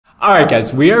All right,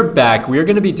 guys, we are back. We are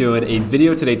going to be doing a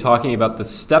video today talking about the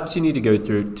steps you need to go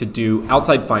through to do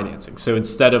outside financing. So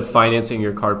instead of financing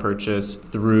your car purchase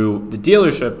through the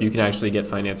dealership, you can actually get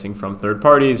financing from third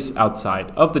parties outside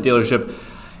of the dealership.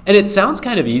 And it sounds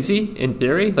kind of easy in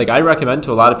theory. Like, I recommend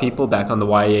to a lot of people back on the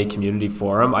YA community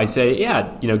forum, I say,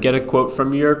 yeah, get a quote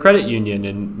from your credit union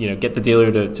and, get the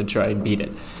dealer to try and beat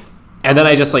it. And then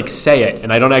I just say it,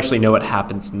 and I don't actually know what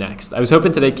happens next. I was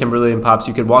hoping today, Kimberly and Pops,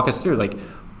 you could walk us through,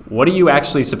 what are you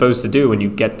actually supposed to do when you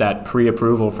get that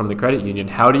pre-approval from the credit union?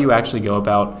 How do you actually go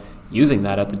about using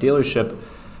that at the dealership?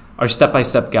 Our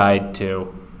step-by-step guide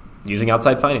to using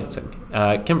outside financing.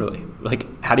 Kimberly,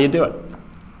 how do you do it?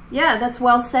 Yeah, that's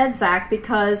well said, Zach,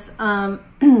 because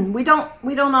we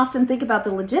don't often think about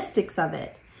the logistics of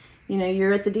it.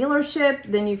 You're at the dealership,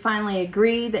 then you finally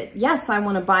agree that, yes, I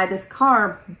want to buy this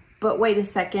car, but wait a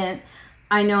second,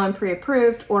 I know I'm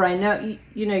pre-approved, or I know,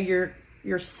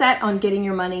 you're set on getting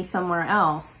your money somewhere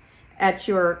else at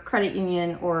your credit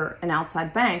union or an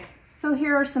outside bank. So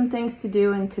here are some things to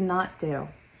do and to not do.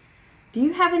 Do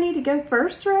you have any to go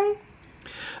first, Ray?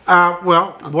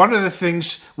 Well, one of the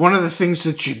things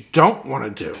that you don't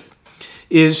want to do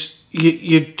is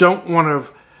you don't want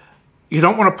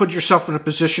to put yourself in a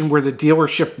position where the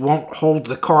dealership won't hold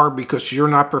the car because you're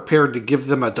not prepared to give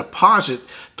them a deposit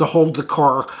to hold the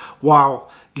car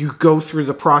while you go through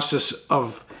the process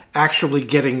of actually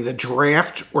getting the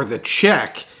draft or the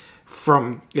check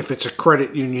from, if it's a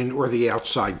credit union or the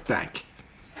outside bank.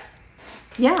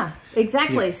 Yeah,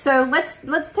 exactly. Yeah. So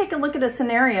let's take a look at a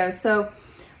scenario. So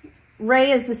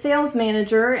Ray is the sales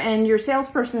manager and your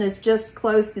salesperson has just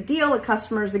closed the deal, the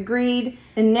customer's agreed,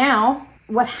 and now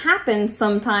what happens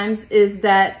sometimes is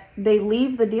that they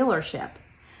leave the dealership.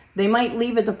 They might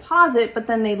leave a deposit, but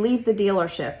then they leave the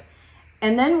dealership.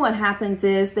 And then what happens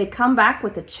is they come back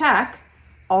with a check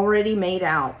already made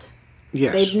out.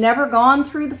 Yes. They've never gone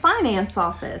through the finance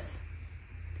office.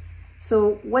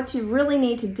 So what you really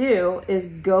need to do is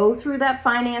go through that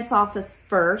finance office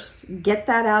first, get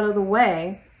that out of the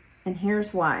way, and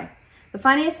here's why. The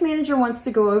finance manager wants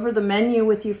to go over the menu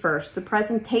with you first, the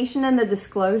presentation and the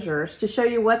disclosures to show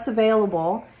you what's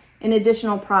available in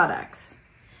additional products.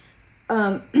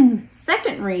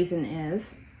 Second reason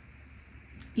is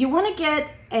you want to get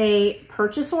a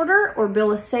purchase order or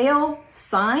bill of sale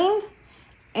signed,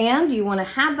 and you want to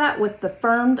have that with the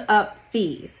firmed up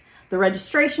fees. The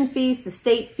registration fees, the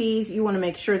state fees, you want to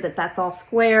make sure that that's all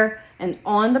square and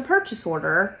on the purchase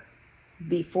order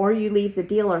before you leave the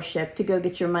dealership to go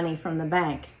get your money from the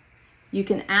bank. You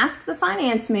can ask the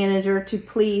finance manager to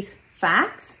please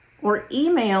fax or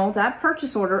email that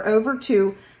purchase order over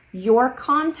to your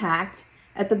contact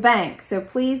at the bank. So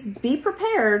please be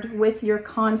prepared with your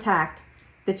contact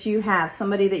that you have,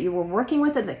 somebody that you were working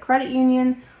with at the credit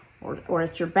union or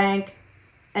at your bank,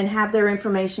 and have their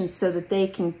information so that they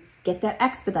can get that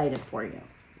expedited for you.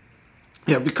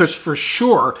 Yeah, because for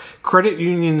sure, credit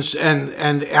unions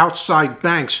and outside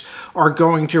banks are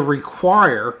going to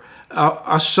require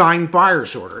a signed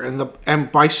buyer's order.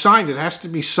 And by signed, it has to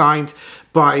be signed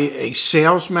by a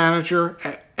sales manager,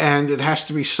 and it has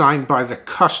to be signed by the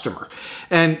customer.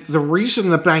 And the reason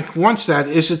the bank wants that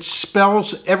is it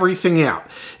spells everything out.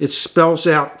 It spells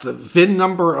out the VIN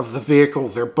number of the vehicle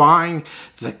they're buying,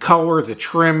 the color, the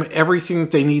trim, everything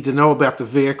that they need to know about the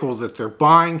vehicle that they're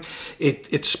buying.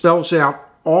 It spells out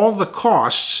all the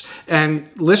costs, and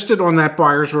listed on that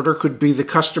buyer's order could be the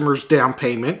customer's down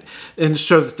payment, and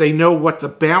so that they know what the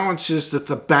balance is that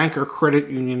the bank or credit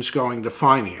union is going to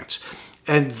finance.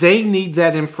 And they need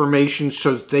that information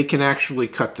so that they can actually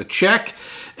cut the check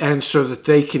and so that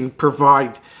they can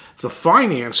provide the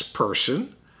finance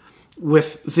person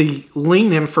with the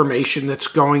lien information that's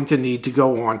going to need to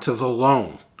go onto the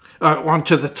loan,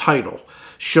 onto the title,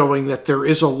 showing that there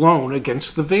is a loan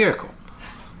against the vehicle.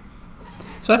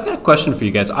 So I've got a question for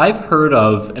you guys. I've heard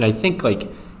of, and I think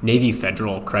Navy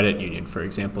Federal Credit Union, for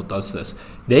example, does this.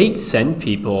 They send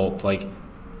people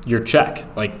your check,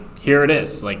 here it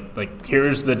is,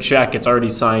 here's the check, it's already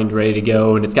signed, ready to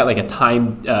go, and it's got a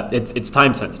time, it's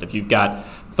time sensitive. You've got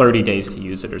 30 days to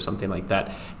use it or something like that.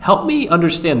 Help me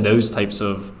understand those types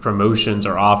of promotions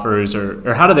or offers,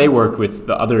 or how do they work with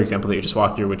the other example that you just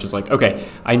walked through, which is okay,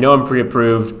 I know I'm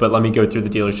pre-approved, but let me go through the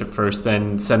dealership first,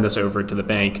 then send this over to the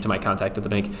bank, to my contact at the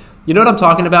bank. You know what I'm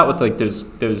talking about with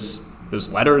those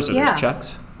letters or those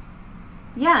checks?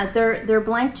 Yeah, they're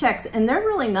blank checks, and they're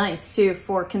really nice too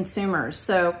for consumers.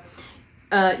 So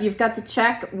you've got the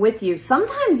check with you.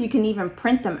 Sometimes you can even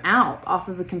print them out off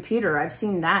of the computer. I've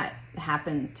seen that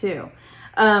happen too.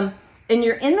 And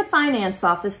you're in the finance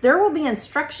office. There will be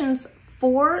instructions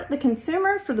for the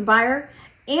consumer, for the buyer,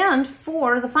 and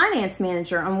for the finance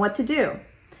manager on what to do.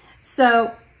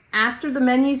 So after the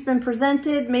menu's been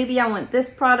presented, maybe I want this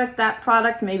product, that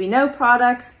product, maybe no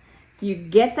products. You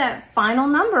get that final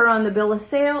number on the bill of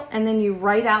sale, and then you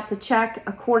write out the check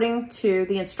according to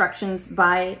the instructions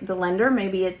by the lender.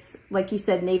 Maybe it's, like you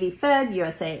said, Navy Fed,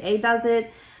 USAA does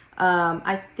it.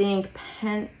 I think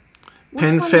PenFed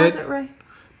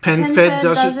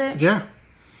does it. Yeah.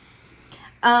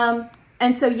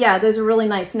 And so, yeah, those are really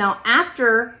nice. Now,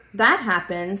 after that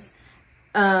happens,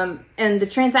 and the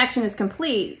transaction is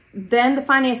complete, then the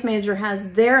finance manager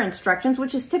has their instructions,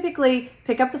 which is typically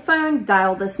pick up the phone,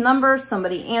 dial this number,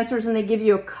 somebody answers, and they give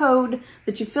you a code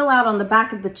that you fill out on the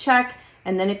back of the check,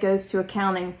 and then it goes to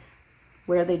accounting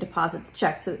where they deposit the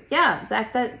check. So, yeah,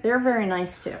 Zach, they're very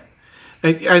nice too.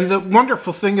 And the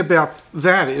wonderful thing about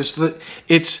that is that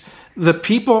the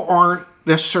people aren't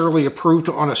necessarily approved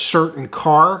on a certain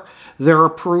car. They're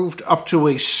approved up to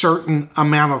a certain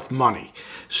amount of money.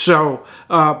 So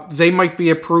they might be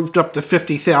approved up to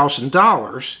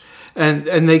 $50,000,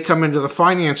 and they come into the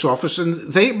finance office, and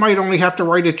they might only have to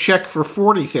write a check for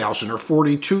 $40,000 or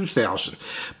 $42,000.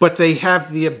 But they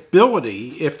have the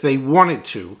ability, if they wanted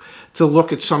to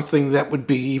look at something that would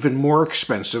be even more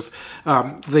expensive.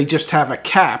 They just have a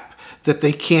cap that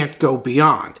they can't go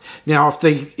beyond. Now,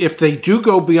 if they do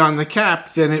go beyond the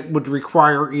cap, then it would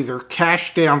require either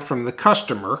cash down from the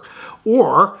customer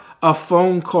or a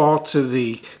phone call to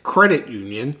the credit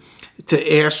union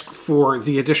to ask for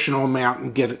the additional amount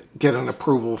and get an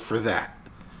approval for that.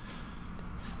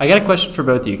 I got a question for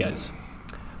both of you guys.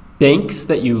 Banks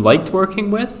that you liked working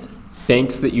with,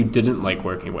 banks that you didn't like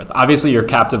working with. Obviously, your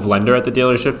captive lender at the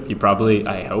dealership, you probably,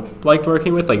 I hope, liked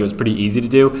working with. Like, it was pretty easy to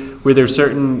do. Were there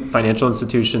certain financial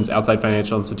institutions, outside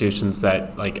financial institutions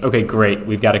that, like, okay, great,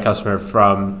 we've got a customer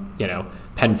from,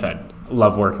 PenFed,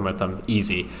 love working with them,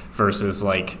 easy, versus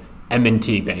like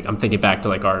M&T Bank. I'm thinking back to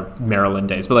like our Maryland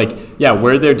days. But like, yeah,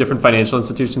 were there different financial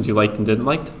institutions you liked and didn't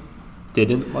like?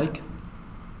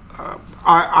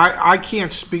 I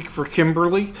can't speak for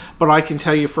Kimberly, but I can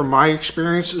tell you from my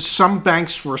experience, some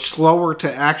banks were slower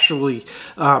to actually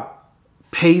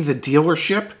pay the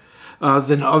dealership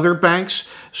than other banks.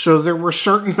 So there were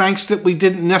certain banks that we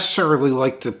didn't necessarily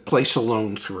like to place a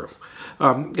loan through.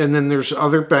 And then there's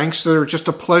other banks that are just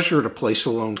a pleasure to place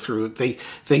a loan through.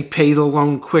 They pay the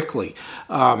loan quickly.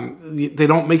 They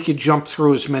don't make you jump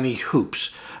through as many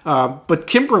hoops. But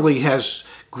Kimberly has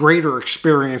greater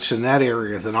experience in that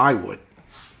area than I would.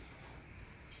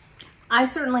 I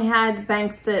certainly had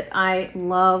banks that I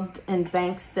loved and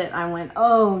banks that I went,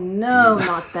 oh no,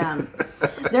 not them.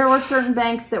 There were certain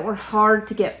banks that were hard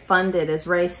to get funded, as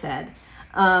Ray said.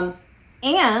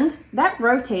 And that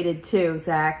rotated too,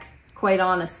 Zach. Quite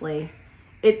honestly,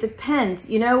 it depends.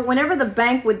 Whenever the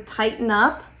bank would tighten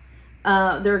up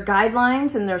their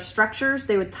guidelines and their structures,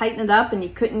 they would tighten it up, and you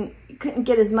couldn't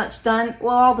get as much done.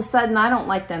 Well, all of a sudden, I don't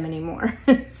like them anymore.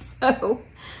 So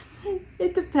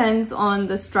it depends on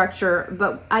the structure.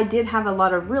 But I did have a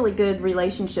lot of really good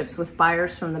relationships with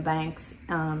buyers from the banks,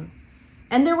 and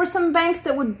there were some banks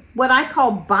that would what I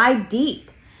call buy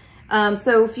deep.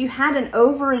 So if you had an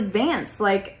over advance,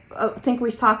 like I think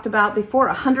we've talked about before,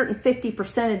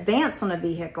 150% advance on a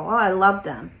vehicle. Oh, I love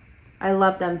them. I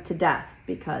love them to death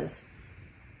because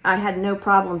I had no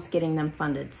problems getting them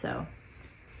funded. So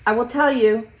I will tell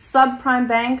you, subprime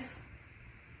banks,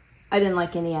 I didn't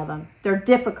like any of them. They're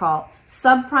difficult.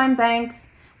 Subprime banks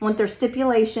want their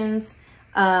stipulations,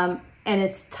 and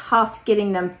it's tough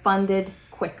getting them funded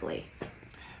quickly.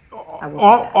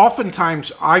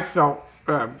 Oftentimes, I felt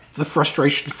the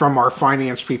frustration from our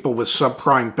finance people with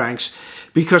subprime banks,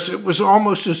 because it was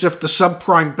almost as if the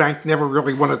subprime bank never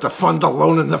really wanted to fund a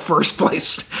loan in the first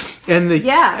place. And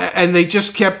they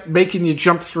just kept making you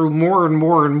jump through more and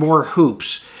more and more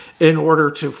hoops in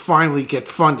order to finally get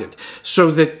funded.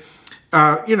 So that,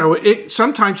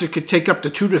 sometimes it could take up to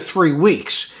 2 to 3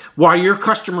 weeks while your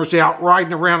customer's out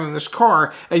riding around in this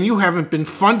car and you haven't been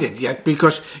funded yet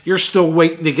because you're still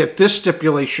waiting to get this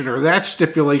stipulation or that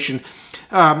stipulation.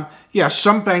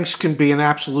 Some banks can be an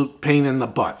absolute pain in the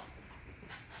butt.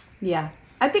 Yeah.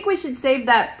 I think we should save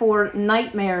that for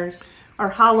nightmares or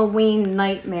Halloween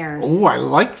nightmares. Oh, I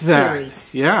like that.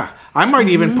 Series. Yeah. I might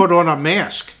even put on a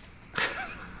mask.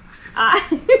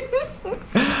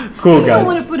 Cool, guys. I don't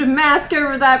want to put a mask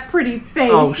over that pretty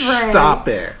face, Oh, Ray. Stop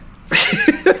it.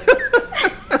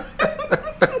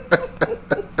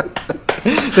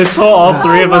 this whole all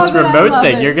three of us remote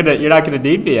thing. It. You're not gonna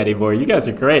need me anymore. You guys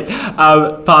are great.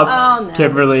 Pops, no.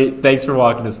 Kimberly, thanks for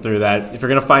walking us through that. If you're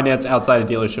gonna finance outside a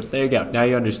dealership, there you go. Now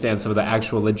you understand some of the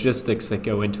actual logistics that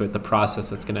go into it, the process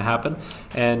that's gonna happen.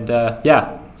 And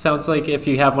yeah, sounds like if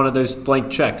you have one of those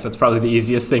blank checks, that's probably the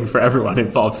easiest thing for everyone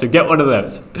involved. So get one of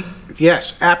those.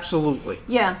 Yes, absolutely.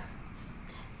 Yeah.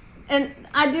 And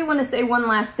I do want to say one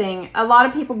last thing. A lot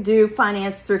of people do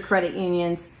finance through credit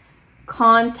unions.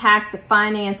 Contact the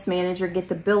finance manager, get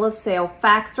the bill of sale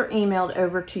faxed or emailed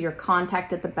over to your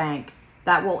contact at the bank.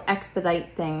 That will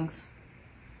expedite things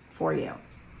for you.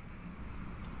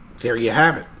 There you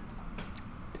have it.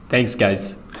 Thanks,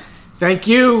 guys. Thank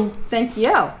you. Thank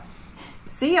you.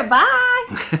 See you.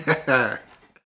 Bye.